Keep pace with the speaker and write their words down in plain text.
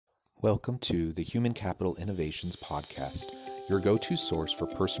Welcome to the Human Capital Innovations Podcast, your go-to source for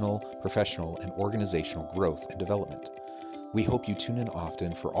personal, professional, and organizational growth and development. We hope you tune in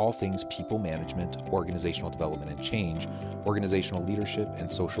often for all things people management, organizational development and change, organizational leadership,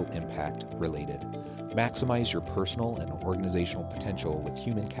 and social impact related. Maximize your personal and organizational potential with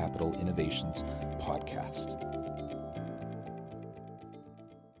Human Capital Innovations Podcast.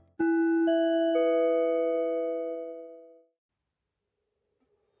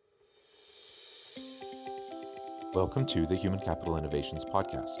 Welcome to the Human Capital Innovations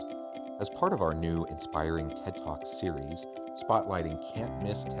Podcast. As part of our new Inspiring TED Talks series, spotlighting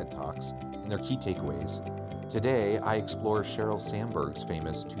can't-miss TED Talks and their key takeaways, today I explore Sheryl Sandberg's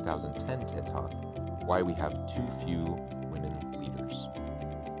famous 2010 TED Talk, Why We Have Too Few Women Leaders.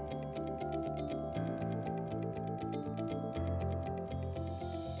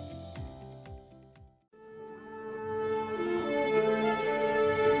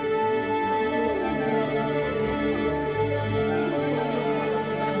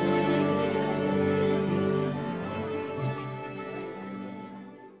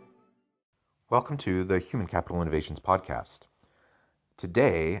 Welcome to the Human Capital Innovations Podcast.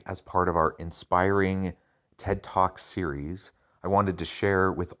 Today, as part of our Inspiring TED Talks series, I wanted to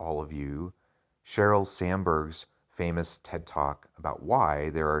share with all of you Sheryl Sandberg's famous TED Talk about why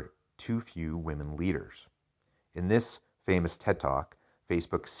there are too few women leaders. In this famous TED Talk,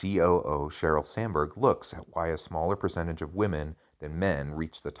 Facebook COO Sheryl Sandberg looks at why a smaller percentage of women than men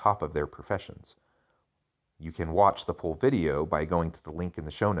reach the top of their professions. You can watch the full video by going to the link in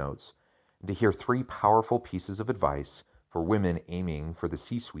the show notes, to hear 3 powerful pieces of advice for women aiming for the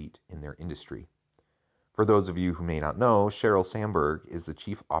C-suite in their industry. For those of you who may not know, Sheryl Sandberg is the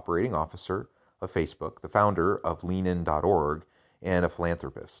Chief Operating Officer of Facebook, the founder of leanin.org, and a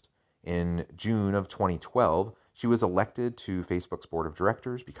philanthropist. In June of 2012, she was elected to Facebook's board of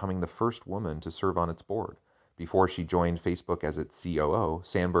directors, becoming the first woman to serve on its board. Before she joined Facebook as its COO,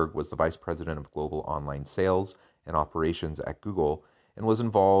 Sandberg was the Vice President of Global Online Sales and Operations at Google, and was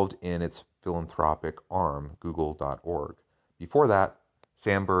involved in its philanthropic arm, Google.org. Before that,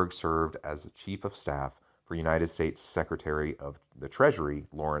 Sandberg served as the Chief of Staff for United States Secretary of the Treasury,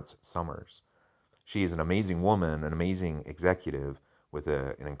 Lawrence Summers. She is an amazing woman, an amazing executive with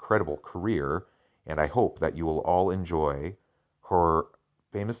an incredible career, and I hope that you will all enjoy her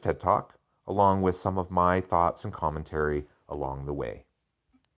famous TED Talk, along with some of my thoughts and commentary along the way.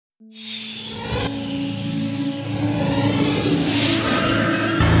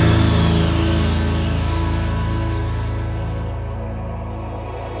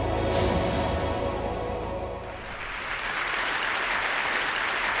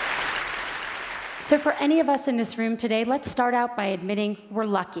 So for any of us in this room today, let's start out by admitting we're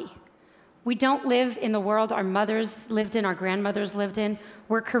lucky. We don't live in the world our mothers lived in, our grandmothers lived in,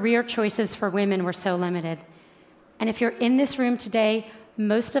 where career choices for women were so limited. And if you're in this room today,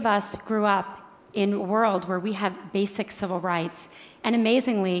 most of us grew up in a world where we have basic civil rights. And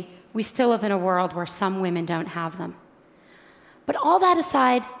amazingly, we still live in a world where some women don't have them. But all that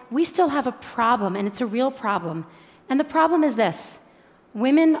aside, we still have a problem, and it's a real problem. And the problem is this: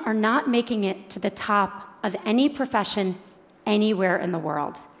 women are not making it to the top of any profession anywhere in the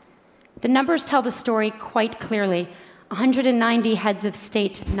world. The numbers tell the story quite clearly. 190 heads of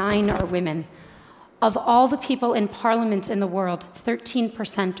state, 9 are women. Of all the people in parliament in the world,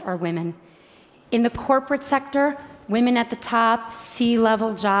 13% are women. In the corporate sector, women at the top,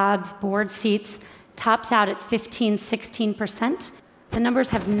 C-level jobs, board seats, tops out at 16%. The numbers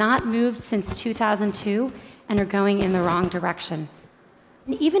have not moved since 2002 and are going in the wrong direction.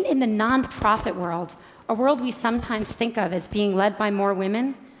 And even in the nonprofit world, a world we sometimes think of as being led by more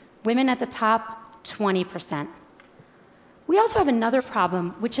women, women at the top, 20%. We also have another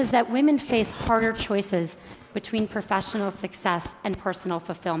problem, which is that women face harder choices between professional success and personal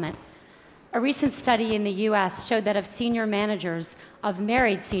fulfillment. A recent study in the US showed that of senior managers, of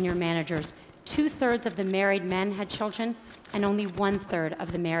married senior managers, 2/3 of the married men had children, and only 1/3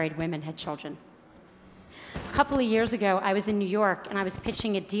 of the married women had children. A couple of years ago, I was in New York, and I was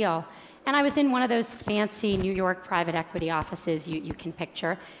pitching a deal. And I was in one of those fancy New York private equity offices you can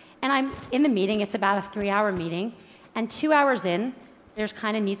picture. And I'm in the meeting. It's about a 3-hour meeting. And 2 hours in, there's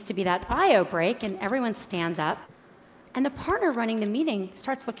kind of needs to be that bio break, and everyone stands up. And the partner running the meeting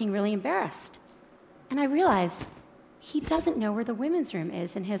starts looking really embarrassed. And I realize he doesn't know where the women's room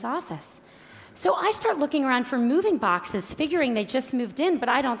is in his office. So I start looking around for moving boxes, figuring they just moved in, but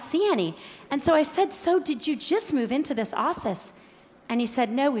I don't see any. And so I said, "So did you just move into this office?" And he said,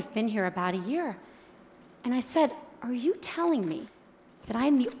 "No, we've been here about a year." And I said, "Are you telling me that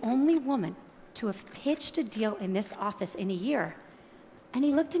I'm the only woman to have pitched a deal in this office in a year?" And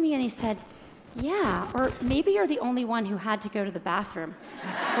he looked at me and he said, yeah, or maybe you're the only one who had to go to the bathroom.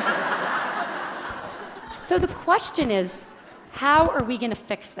 So the question is, how are we going to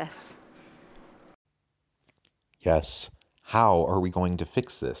fix this? Yes, how are we going to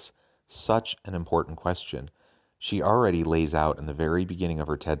fix this? Such an important question. She already lays out in the very beginning of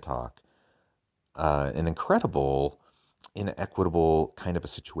her TED Talk an incredible, inequitable kind of a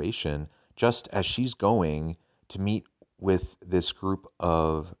situation, just as she's going to meet with this group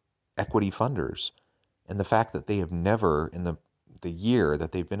of equity funders. And the fact that they have never, in the year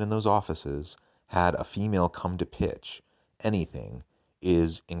that they've been in those offices, had a female come to pitch anything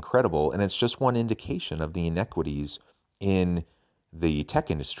is incredible. And it's just one indication of the inequities in the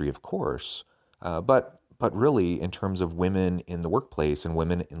tech industry, of course, but really in terms of women in the workplace and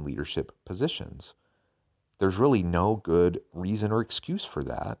women in leadership positions. There's really no good reason or excuse for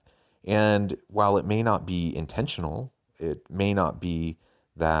that. And while it may not be intentional, it may not be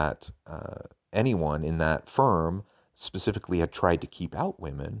that anyone in that firm specifically had tried to keep out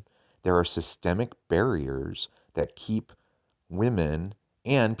women, there are systemic barriers that keep women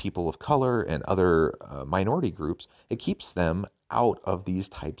and people of color and other minority groups, it keeps them out of these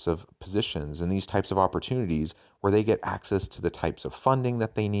types of positions and these types of opportunities where they get access to the types of funding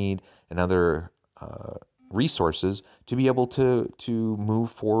that they need and other resources to be able to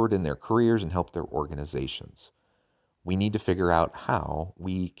move forward in their careers and help their organizations. We need to figure out how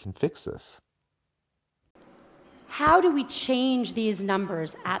we can fix this. How do we change these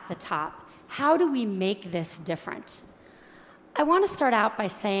numbers at the top? How do we make this different? I want to start out by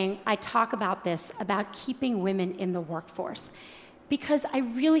saying I talk about this, about keeping women in the workforce, because I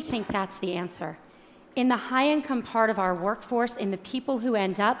really think that's the answer. In the high-income part of our workforce, in the people who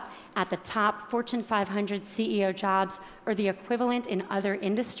end up at the top Fortune 500 CEO jobs or the equivalent in other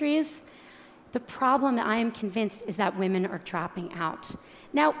industries, the problem, I am convinced, is that women are dropping out.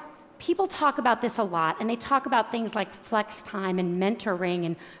 Now, people talk about this a lot, and they talk about things like flex time and mentoring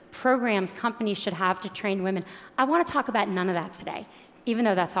and programs companies should have to train women. I want to talk about none of that today, even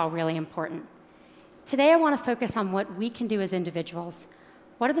though that's all really important. Today, I want to focus on what we can do as individuals.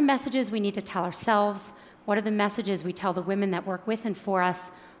 What are the messages we need to tell ourselves? What are the messages we tell the women that work with and for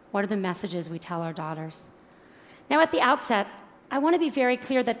us? What are the messages we tell our daughters? Now, at the outset, I want to be very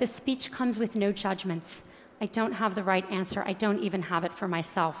clear that this speech comes with no judgments. I don't have the right answer. I don't even have it for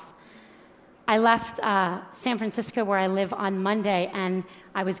myself. I left San Francisco, where I live, on Monday, and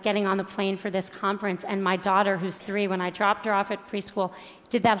I was getting on the plane for this conference, and my daughter, who's 3, when I dropped her off at preschool,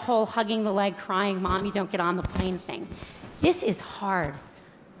 did that whole hugging the leg, crying, "Mommy, don't get on the plane" thing. This is hard.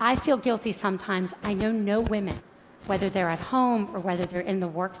 I feel guilty sometimes. I know no women, whether they're at home or whether they're in the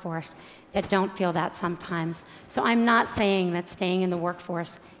workforce, that don't feel that sometimes. So I'm not saying that staying in the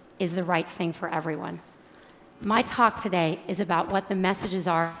workforce is the right thing for everyone. My talk today is about what the messages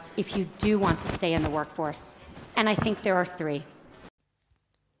are if you do want to stay in the workforce, and I think there are 3.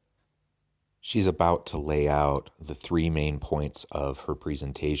 She's about to lay out the 3 main points of her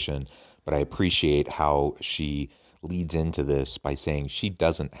presentation, but I appreciate how she leads into this by saying she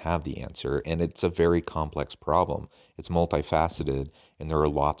doesn't have the answer, and it's a very complex problem. It's multifaceted, and there are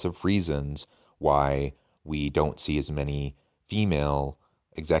lots of reasons why we don't see as many female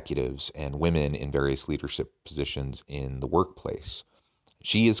executives and women in various leadership positions in the workplace.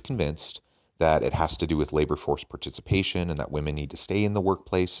 She is convinced that it has to do with labor force participation and that women need to stay in the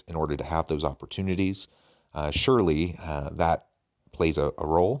workplace in order to have those opportunities. Surely that plays a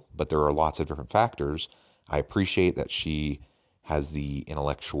role, but there are lots of different factors. I appreciate that she has the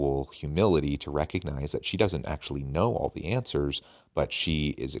intellectual humility to recognize that she doesn't actually know all the answers, but she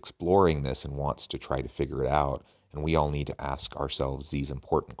is exploring this and wants to try to figure it out. And we all need to ask ourselves these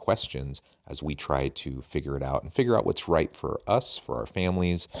important questions as we try to figure it out and figure out what's right for us, for our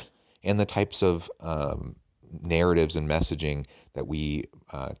families, and the types of narratives and messaging that we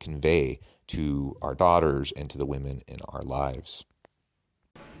convey to our daughters and to the women in our lives.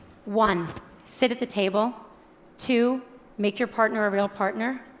 1, sit at the table. 2, make your partner a real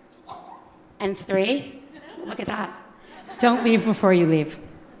partner. And 3, look at that, don't leave before you leave.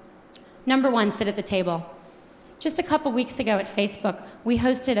 Number 1, sit at the table. Just a couple weeks ago at Facebook, we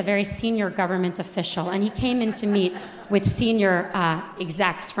hosted a very senior government official, and he came in to meet with senior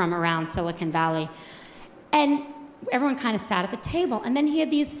execs from around Silicon Valley. And everyone kind of sat at the table. And then he had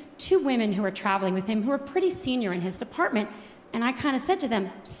these 2 women who were traveling with him who were pretty senior in his department. And I kind of said to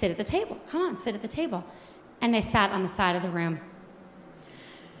them, sit at the table. Come on, sit at the table. And they sat on the side of the room.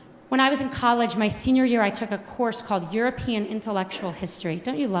 When I was in college, my senior year, I took a course called European Intellectual History.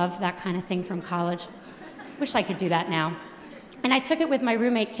 Don't you love that kind of thing from college? Wish I could do that now. And I took it with my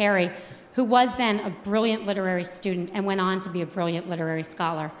roommate, Carrie, who was then a brilliant literary student and went on to be a brilliant literary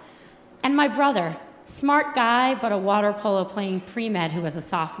scholar. And my brother, smart guy, but a water polo playing pre-med who was a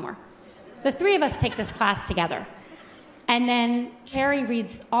sophomore. The three of us take this class together. And then Carrie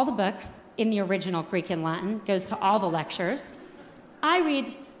reads all the books in the original Greek and Latin, goes to all the lectures. I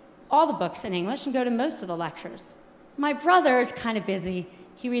read all the books in English and go to most of the lectures. My brother is kind of busy.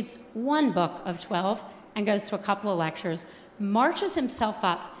 He reads one book of 12 and goes to a couple of lectures, marches himself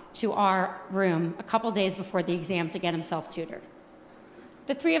up to our room a couple days before the exam to get himself tutored.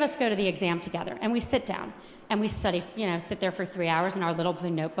 The three of us go to the exam together, and we sit down, and we study, sit there for 3 hours in our little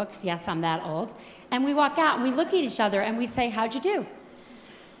blue notebooks. Yes, I'm that old. And we walk out, and we look at each other, and we say, how'd you do?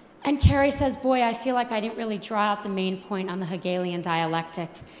 And Carrie says, boy, I feel like I didn't really draw out the main point on the Hegelian dialectic.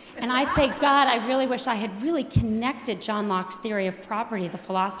 And I say, God, I really wish I had really connected John Locke's theory of property, the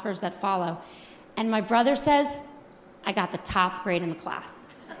philosophers that follow. And my brother says, I got the top grade in the class.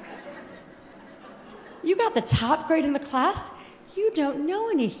 You got the top grade in the class? You don't know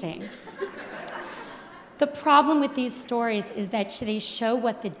anything. The problem with these stories is that they show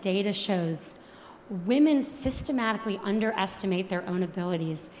what the data shows. Women systematically underestimate their own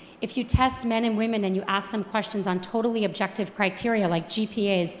abilities. If you test men and women and you ask them questions on totally objective criteria like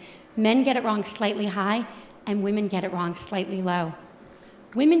GPAs, men get it wrong slightly high and women get it wrong slightly low.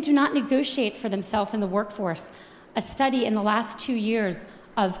 Women do not negotiate for themselves in the workforce. A study in the last 2 years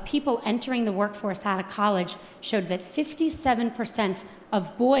of people entering the workforce out of college showed that 57%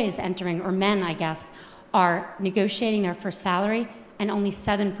 of boys entering, or men, I guess, are negotiating their first salary, and only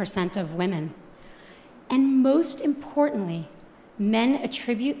 7% of women. And most importantly, men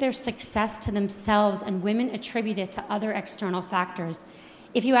attribute their success to themselves, and women attribute it to other external factors.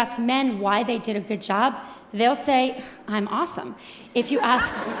 If you ask men why they did a good job, they'll say, I'm awesome. If you ask,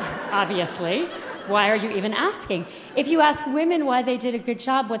 obviously, why are you even asking? If you ask women why they did a good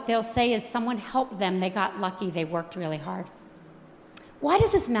job, what they'll say is someone helped them, they got lucky, they worked really hard. Why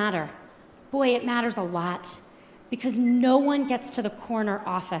does this matter? Boy, it matters a lot, because no one gets to the corner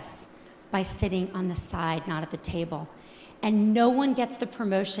office by sitting on the side, not at the table. And no one gets the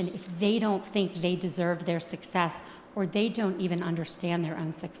promotion if they don't think they deserve their success, or they don't even understand their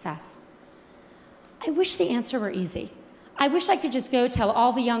own success. I wish the answer were easy. I wish I could just go tell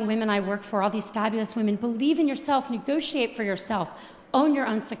all the young women I work for, all these fabulous women, believe in yourself, negotiate for yourself, own your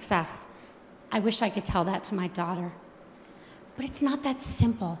own success. I wish I could tell that to my daughter. But it's not that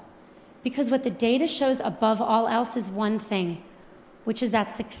simple, because what the data shows above all else is one thing, which is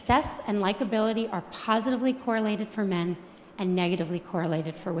that success and likability are positively correlated for men and negatively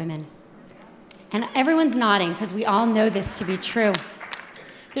correlated for women. And everyone's nodding, because we all know this to be true.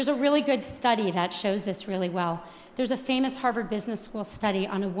 There's a really good study that shows this really well. There's a famous Harvard Business School study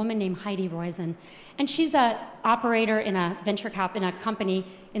on a woman named Heidi Roizen, and she's an operator in a in a company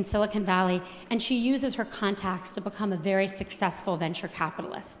in Silicon Valley, and she uses her contacts to become a very successful venture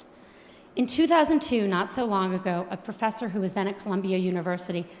capitalist. In 2002, not so long ago, a professor who was then at Columbia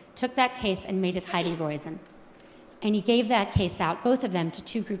University took that case and made it Heidi Roizen. And he gave that case out, both of them, to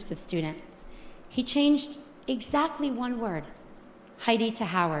 2 groups of students. He changed exactly one word, Heidi to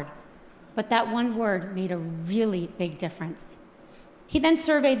Howard, but that one word made a really big difference. He then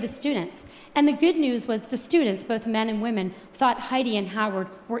surveyed the students, and the good news was the students, both men and women, thought Heidi and Howard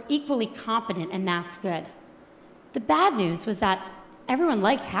were equally competent, and that's good. The bad news was that everyone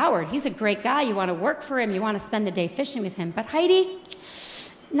liked Howard. He's a great guy. You want to work for him. You want to spend the day fishing with him. But Heidi,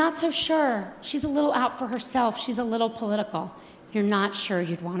 not so sure. She's a little out for herself. She's a little political. You're not sure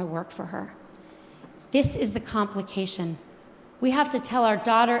you'd want to work for her. This is the complication. We have to tell our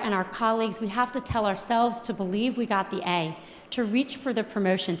daughter and our colleagues, we have to tell ourselves to believe we got the A, to reach for the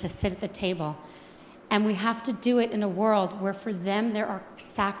promotion, to sit at the table. And we have to do it in a world where for them there are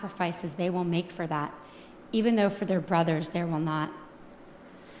sacrifices they will make for that, even though for their brothers there will not.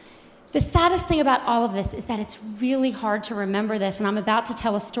 The saddest thing about all of this is that it's really hard to remember this, and I'm about to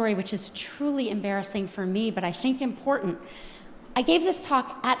tell a story which is truly embarrassing for me, but I think important. I gave this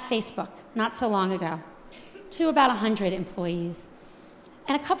talk at Facebook not so long ago to about 100 employees.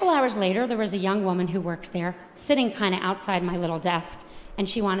 And a couple hours later, there was a young woman who works there sitting kind of outside my little desk, and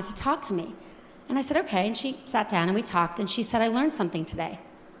she wanted to talk to me. And I said, okay, and she sat down and we talked, and she said, I learned something today.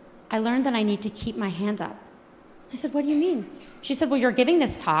 I learned that I need to keep my hand up. I said, what do you mean? She said, well, you're giving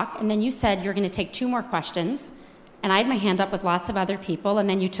this talk, and then you said you're going to take 2 more questions, and I had my hand up with lots of other people, and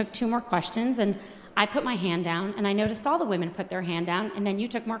then you took 2 more questions, and I put my hand down, and I noticed all the women put their hand down, and then you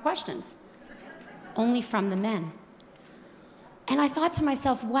took more questions. Only from the men. And I thought to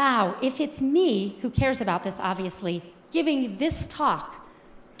myself, wow, if it's me, who cares about this, obviously, giving this talk,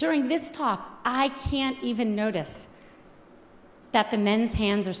 during this talk, I can't even notice that the men's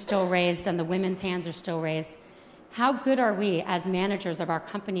hands are still raised and the women's hands are still raised. How good are we as managers of our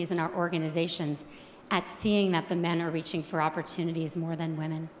companies and our organizations at seeing that the men are reaching for opportunities more than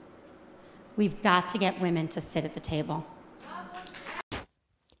women? We've got to get women to sit at the table.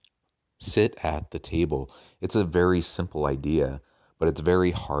 Sit at the table. It's a very simple idea, but it's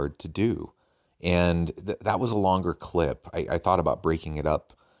very hard to do. And that was a longer clip. I thought about breaking it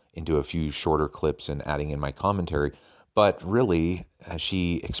up into a few shorter clips and adding in my commentary, but really,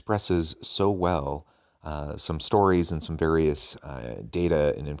 she expresses so well some stories and some various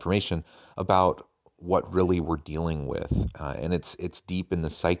data and information about what really we're dealing with, and it's deep in the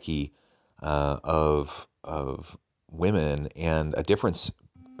psyche of women, and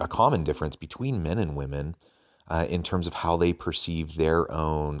a common difference between men and women in terms of how they perceive their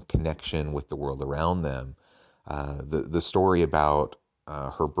own connection with the world around them. The story about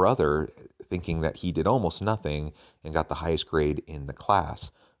her brother thinking that he did almost nothing and got the highest grade in the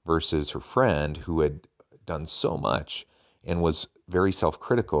class versus her friend who had done so much and was very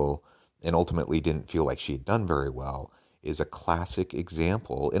self-critical and ultimately didn't feel like she had done very well is a classic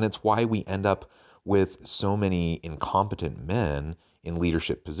example. And it's why we end up with so many incompetent men in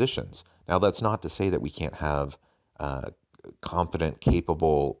leadership positions. Now, that's not to say that we can't have competent,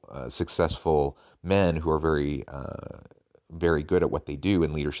 capable, successful men who are very good at what they do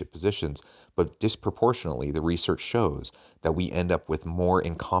in leadership positions, but disproportionately, the research shows that we end up with more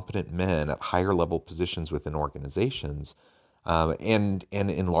incompetent men at higher level positions within organizations. And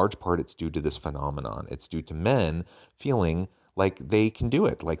in large part, it's due to this phenomenon. It's due to men feeling like they can do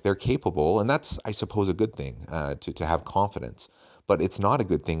it, like they're capable. And that's, I suppose, a good thing to have confidence. But it's not a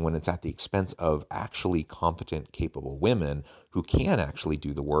good thing when it's at the expense of actually competent, capable women who can actually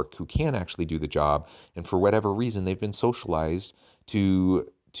do the work, who can actually do the job. And for whatever reason, they've been socialized to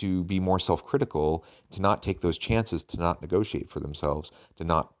be more self-critical, to not take those chances, to not negotiate for themselves, to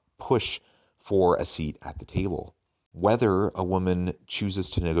not push for a seat at the table. Whether a woman chooses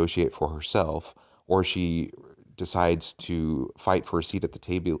to negotiate for herself or she decides to fight for a seat at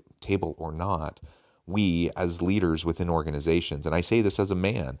the table or not, we as leaders within organizations, and I say this as a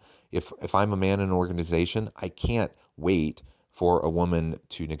man, if I'm a man in an organization, I can't wait for a woman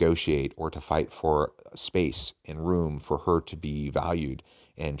to negotiate or to fight for space and room for her to be valued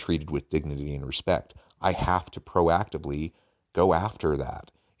and treated with dignity and respect. I have to proactively go after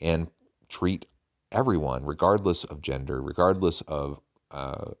that and treat everyone, regardless of gender, regardless of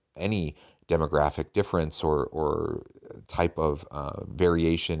any demographic difference or type of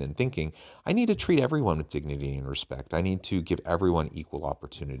variation in thinking. I need to treat everyone with dignity and respect. I need to give everyone equal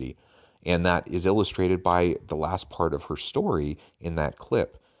opportunity. And that is illustrated by the last part of her story in that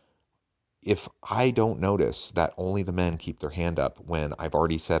clip. If I don't notice that only the men keep their hand up when I've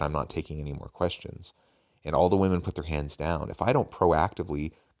already said I'm not taking any more questions, and all the women put their hands down, if I don't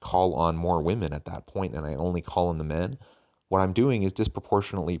proactively call on more women at that point and I only call on the men, what I'm doing is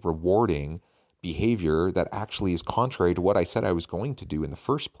disproportionately rewarding behavior that actually is contrary to what I said I was going to do in the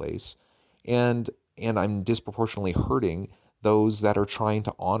first place. And I'm disproportionately hurting those that are trying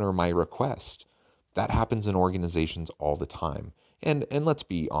to honor my request. That happens in organizations all the time. And let's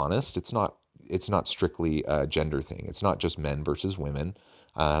be honest, it's not strictly a gender thing. It's not just men versus women.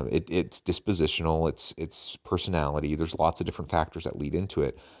 It's dispositional, it's personality. There's lots of different factors that lead into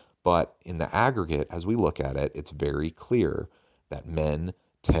it. But in the aggregate, as we look at it, it's very clear that men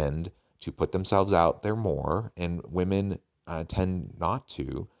tend to put themselves out there more and women tend not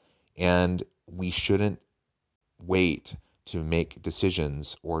to. And we shouldn't wait to make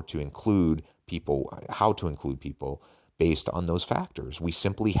decisions or to include people, how to include people based on those factors. We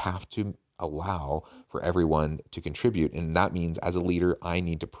simply have to allow for everyone to contribute. And that means as a leader, I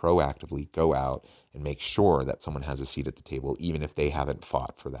need to proactively go out and make sure that someone has a seat at the table, even if they haven't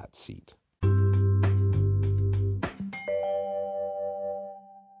fought for that seat.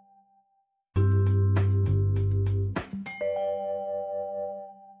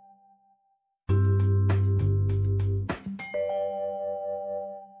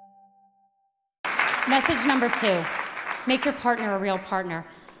 Message number 2, make your partner a real partner.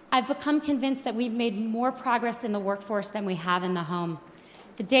 I've become convinced that we've made more progress in the workforce than we have in the home.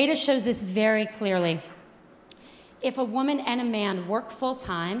 The data shows this very clearly. If a woman and a man work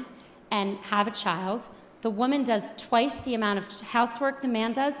full-time and have a child, the woman does twice the amount of housework the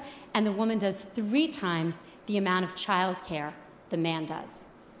man does, and the woman does 3 times the amount of childcare the man does.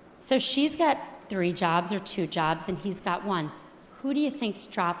 So she's got 3 jobs or 2 jobs, and he's got 1. Who do you think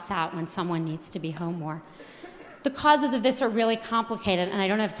drops out when someone needs to be home more? The causes of this are really complicated, and I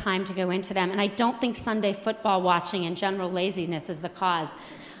don't have time to go into them, and I don't think Sunday football watching and general laziness is the cause.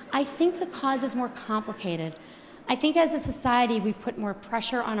 I think the cause is more complicated. I think as a society, we put more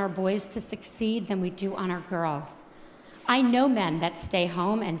pressure on our boys to succeed than we do on our girls. I know men that stay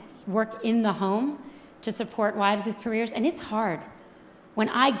home and work in the home to support wives with careers, and it's hard. When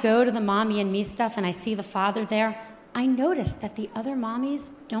I go to the mommy and me stuff and I see the father there, I notice that the other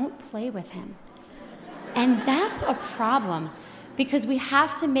mommies don't play with him. And that's a problem, because we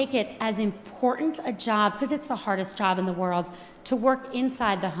have to make it as important a job, because it's the hardest job in the world, to work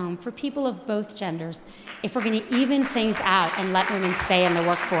inside the home for people of both genders if we're going to even things out and let women stay in the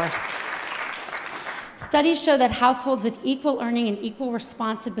workforce. Studies show that households with equal earning and equal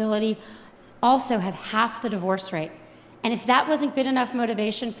responsibility also have half the divorce rate. And if that wasn't good enough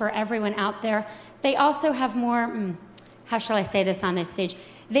motivation for everyone out there, they also have more, how shall I say this on this stage?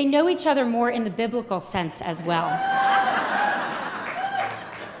 They know each other more in the biblical sense as well.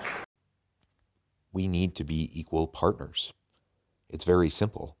 We need to be equal partners. It's very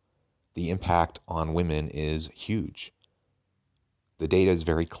simple. The impact on women is huge. The data is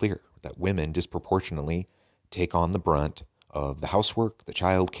very clear that women disproportionately take on the brunt of the housework, the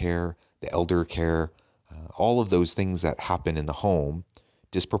child care, the elder care, all of those things that happen in the home.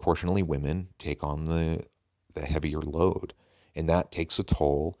 Disproportionately, women take on the heavier load, and that takes a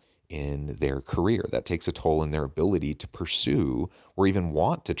toll in their career. That takes a toll in their ability to pursue or even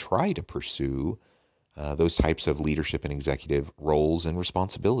want to try to pursue those types of leadership and executive roles and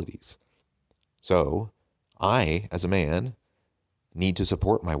responsibilities. So I, as a man, need to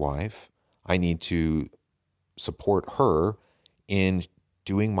support my wife. I need to support her in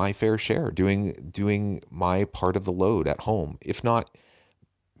doing my fair share, doing my part of the load at home, if not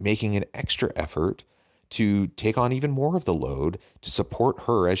making an extra effort to take on even more of the load to support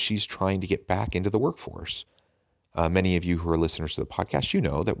her as she's trying to get back into the workforce. Many of you who are listeners to the podcast, you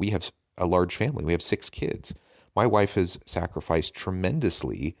know that we have a large family. We have 6 kids. My wife has sacrificed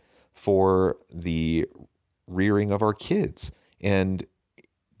tremendously for the rearing of our kids, and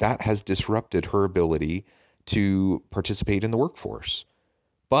that has disrupted her ability to participate in the workforce.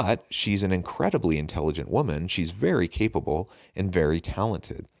 But she's an incredibly intelligent woman. She's very capable and very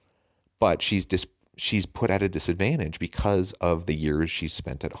talented. But she's put at a disadvantage because of the years she's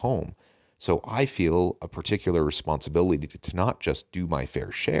spent at home. So I feel a particular responsibility to not just do my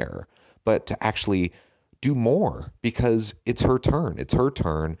fair share, but to actually do more, because it's her turn. It's her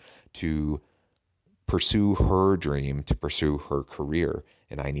turn to pursue her dream, to pursue her career,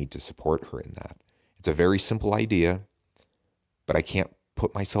 and I need to support her in that. It's a very simple idea, but I can't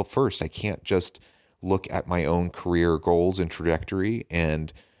put myself first. I can't just look at my own career goals and trajectory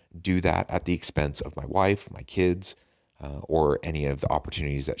and do that at the expense of my wife, my kids, or any of the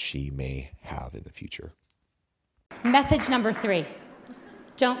opportunities that she may have in the future. Message number 3,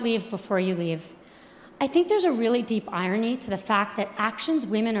 don't leave before you leave. I think there's a really deep irony to the fact that actions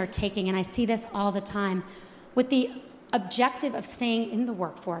women are taking, and I see this all the time, with the objective of staying in the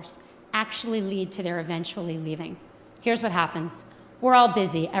workforce actually lead to their eventually leaving. Here's what happens. We're all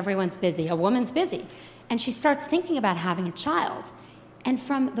busy. Everyone's busy. A woman's busy. And she starts thinking about having a child. And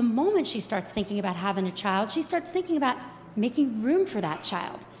from the moment she starts thinking about having a child, she starts thinking about making room for that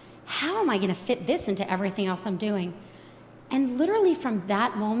child. How am I going to fit this into everything else I'm doing? And literally from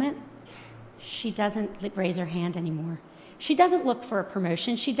that moment, she doesn't raise her hand anymore. She doesn't look for a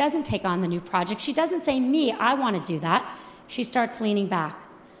promotion. She doesn't take on the new project. She doesn't say, me, I want to do that. She starts leaning back.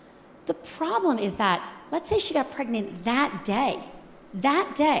 The problem is that, let's say she got pregnant that day,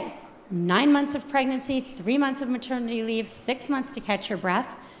 9 months of pregnancy, 3 months of maternity leave, 6 months to catch her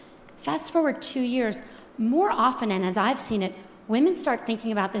breath. Fast forward 2 years, more often, and as I've seen it, women start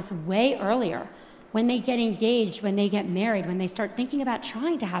thinking about this way earlier. When they get engaged, when they get married, when they start thinking about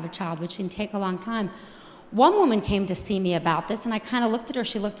trying to have a child, which can take a long time. One woman came to see me about this, and I kind of looked at her.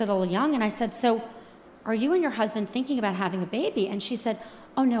 She looked a little young, and I said, so are you and your husband thinking about having a baby? And she said,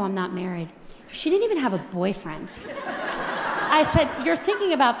 oh, no, I'm not married. She didn't even have a boyfriend. I said, you're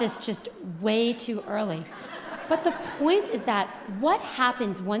thinking about this just way too early. But the point is that what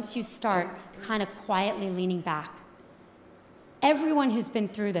happens once you start kind of quietly leaning back? Everyone who's been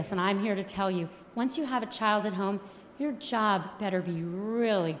through this, and I'm here to tell you, once you have a child at home, your job better be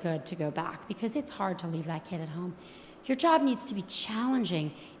really good to go back, because it's hard to leave that kid at home. Your job needs to be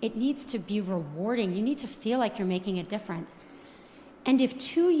challenging. It needs to be rewarding. You need to feel like you're making a difference. And if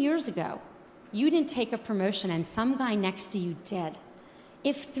 2 years ago, you didn't take a promotion and some guy next to you did,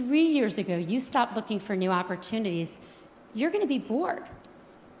 if 3 years ago you stopped looking for new opportunities, you're going to be bored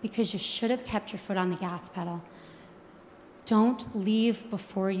because you should have kept your foot on the gas pedal. Don't leave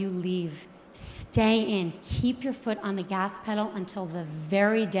before you leave. Stay in. Keep your foot on the gas pedal until the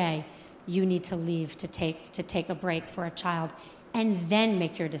very day you need to leave to take a break for a child, and then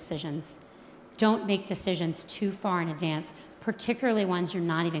make your decisions. don't make decisions too far in advance, particularly ones you're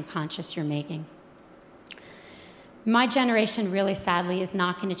not even conscious you're making. My generation really sadly is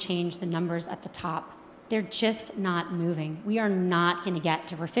not going to change the numbers at the top. They're just not moving. We are not going to get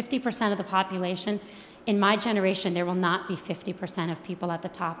to, we're 50% of the population. In my generation, there will not be 50% of people at the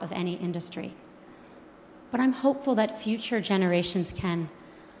top of any industry. But I'm hopeful that future generations can.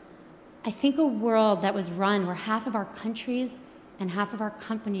 I think a world that was run where half of our countries and half of our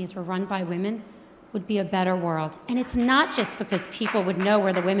companies were run by women would be a better world. And it's not just because people would know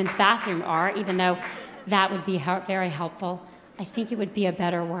where the women's bathrooms are, even though that would be very helpful. I think it would be a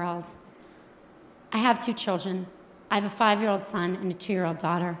better world. I have 2 children. I have a 5-year-old son and a 2-year-old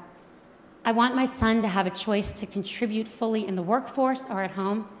daughter. I want my son to have a choice to contribute fully in the workforce or at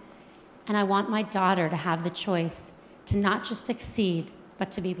home, and I want my daughter to have the choice to not just succeed, but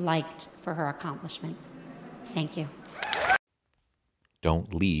to be liked for her accomplishments. Thank you.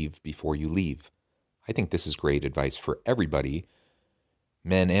 Don't leave before you leave. I think this is great advice for everybody,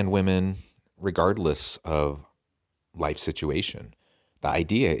 men and women, regardless of life situation. The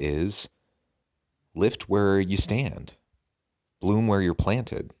idea is lift where you stand, bloom where you're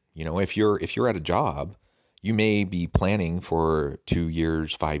planted. You know, if you're at a job, you may be planning for 2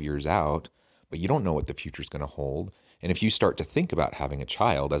 years, 5 years out, but you don't know what the future's going to hold. And if you start to think about having a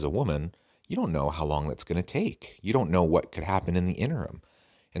child as a woman, you don't know how long that's going to take. You don't know what could happen in the interim.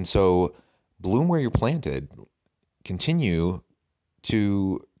 And so bloom where you're planted, continue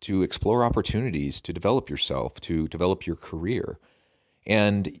to explore opportunities, to develop yourself, to develop your career.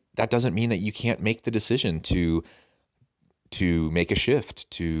 And that doesn't mean that you can't make the decision to make a shift,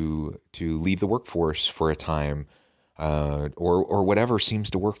 to leave the workforce for a time, or whatever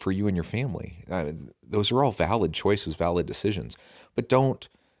seems to work for you and your family. Those are all valid choices, valid decisions. But don't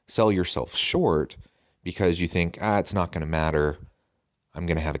sell yourself short because you think, it's not going to matter. I'm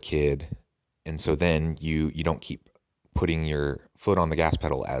going to have a kid. And so then you don't keep putting your foot on the gas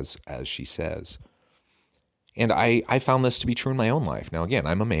pedal, as she says. And I found this to be true in my own life. Now, again,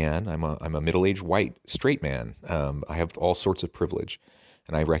 I'm a man. I'm a middle-aged white straight man. I have all sorts of privilege,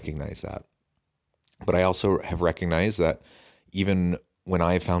 and I recognize that. But I also have recognized that even when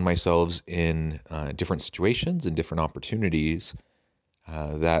I found myself in different situations and different opportunities,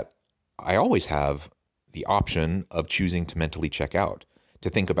 that I always have the option of choosing to mentally check out, to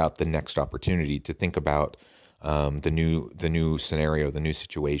think about the next opportunity, to think about the new scenario, the new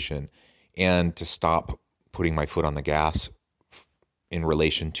situation, and to stop putting my foot on the gas in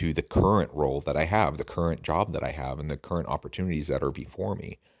relation to the current role that I have, the current job that I have, and the current opportunities that are before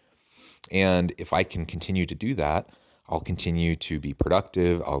me. And if I can continue to do that, I'll continue to be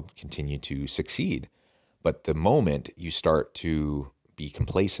productive, I'll continue to succeed. But the moment you start to be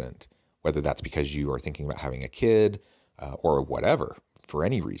complacent, whether that's because you are thinking about having a kid or whatever, for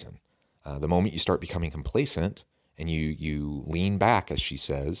any reason, the moment you start becoming complacent and you lean back, as she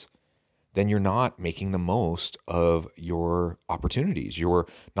says, then you're not making the most of your opportunities. You're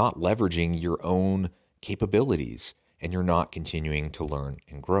not leveraging your own capabilities, and you're not continuing to learn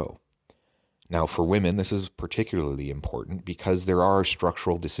and grow. Now, for women, this is particularly important because there are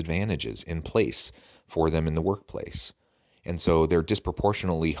structural disadvantages in place for them in the workplace. And so they're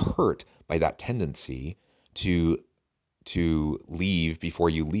disproportionately hurt by that tendency to leave before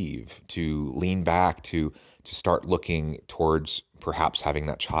you leave, to lean back, to start looking towards perhaps having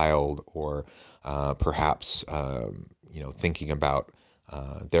that child, or perhaps thinking about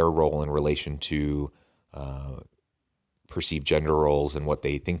their role in relation to perceived gender roles and what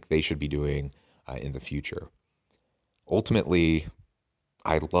they think they should be doing in the future. Ultimately,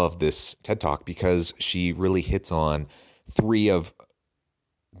 I love this TED Talk because she really hits on 3 of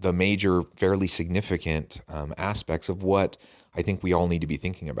the major, fairly significant aspects of what I think we all need to be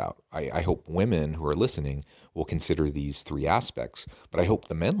thinking about. I hope women who are listening will consider these 3 aspects, but I hope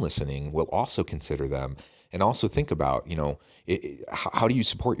the men listening will also consider them and also think about, how do you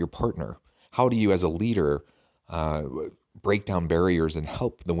support your partner? How do you, as a leader, break down barriers and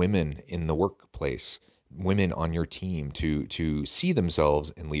help the women in the workplace, women on your team to see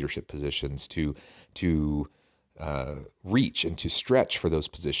themselves in leadership positions, to reach and to stretch for those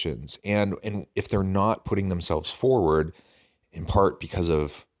positions. And if they're not putting themselves forward, in part because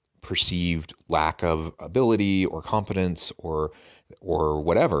of perceived lack of ability or confidence or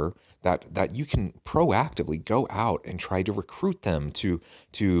whatever, that you can proactively go out and try to recruit them, to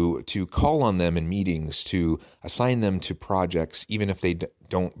call on them in meetings, to assign them to projects, even if they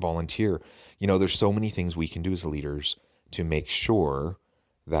don't volunteer. There's so many things we can do as leaders to make sure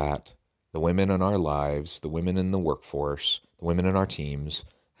that the women in our lives, the women in the workforce, the women in our teams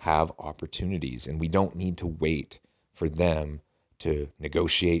have opportunities, and we don't need to wait for them to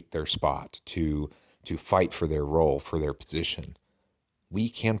negotiate their spot, to fight for their role, for their position. We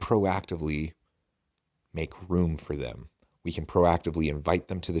can proactively make room for them. We can proactively invite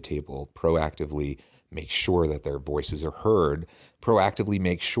them to the table, proactively make sure that their voices are heard, proactively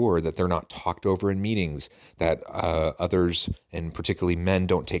make sure that they're not talked over in meetings, that others, and particularly men,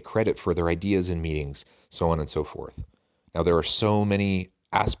 don't take credit for their ideas in meetings, so on and so forth. Now, there are so many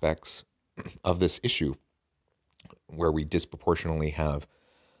aspects of this issue where we disproportionately have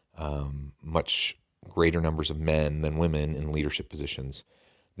much greater numbers of men than women in leadership positions.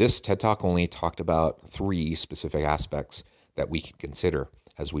 This TED Talk only talked about 3 specific aspects that we can consider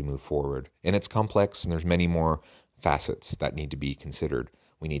as we move forward. And it's complex, and there's many more facets that need to be considered.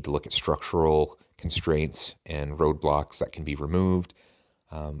 We need to look at structural constraints and roadblocks that can be removed.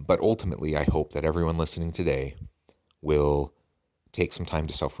 But ultimately, I hope that everyone listening today will take some time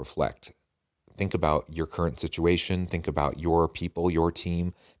to self-reflect. Think about your current situation. Think about your people, your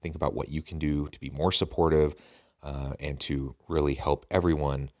team. Think about what you can do to be more supportive and to really help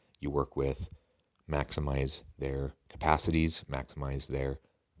everyone you work with maximize their capacities, maximize their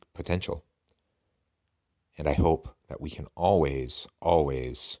potential. And I hope that we can always,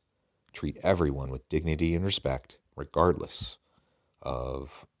 always treat everyone with dignity and respect, regardless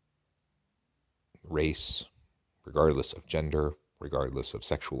of race, regardless of gender, regardless of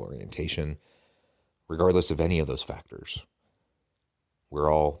sexual orientation, regardless of any of those factors.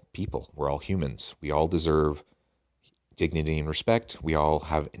 We're all people. We're all humans. We all deserve dignity and respect. We all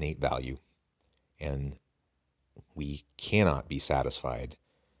have innate value. And we cannot be satisfied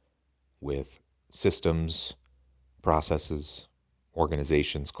with systems, processes,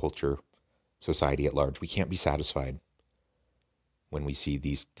 organizations, culture, society at large. We can't be satisfied when we see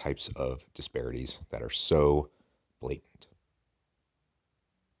these types of disparities that are so blatant.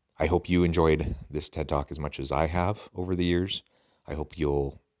 I hope you enjoyed this TED Talk as much as I have over the years. I hope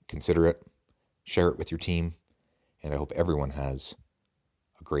you'll consider it, share it with your team, and I hope everyone has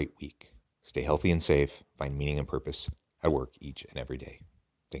a great week. Stay healthy and safe. Find meaning and purpose at work each and every day.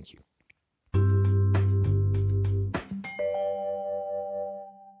 Thank you.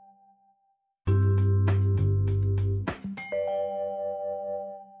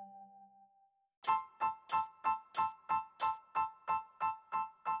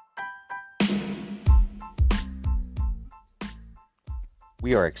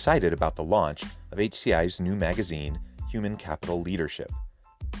 We are excited about the launch of HCI's new magazine, Human Capital Leadership.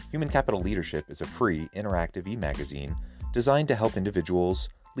 Human Capital Leadership is a free, interactive e-magazine designed to help individuals,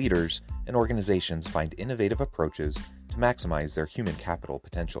 leaders, and organizations find innovative approaches to maximize their human capital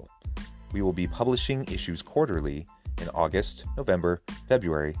potential. We will be publishing issues quarterly in August, November,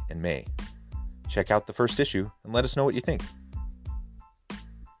 February, and May. Check out the first issue and let us know what you think.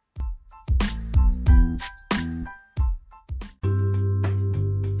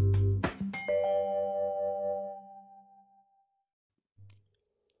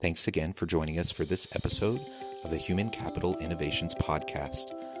 Thanks again for joining us for this episode of the Human Capital Innovations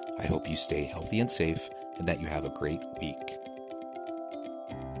Podcast. I hope you stay healthy and safe and that you have a great week.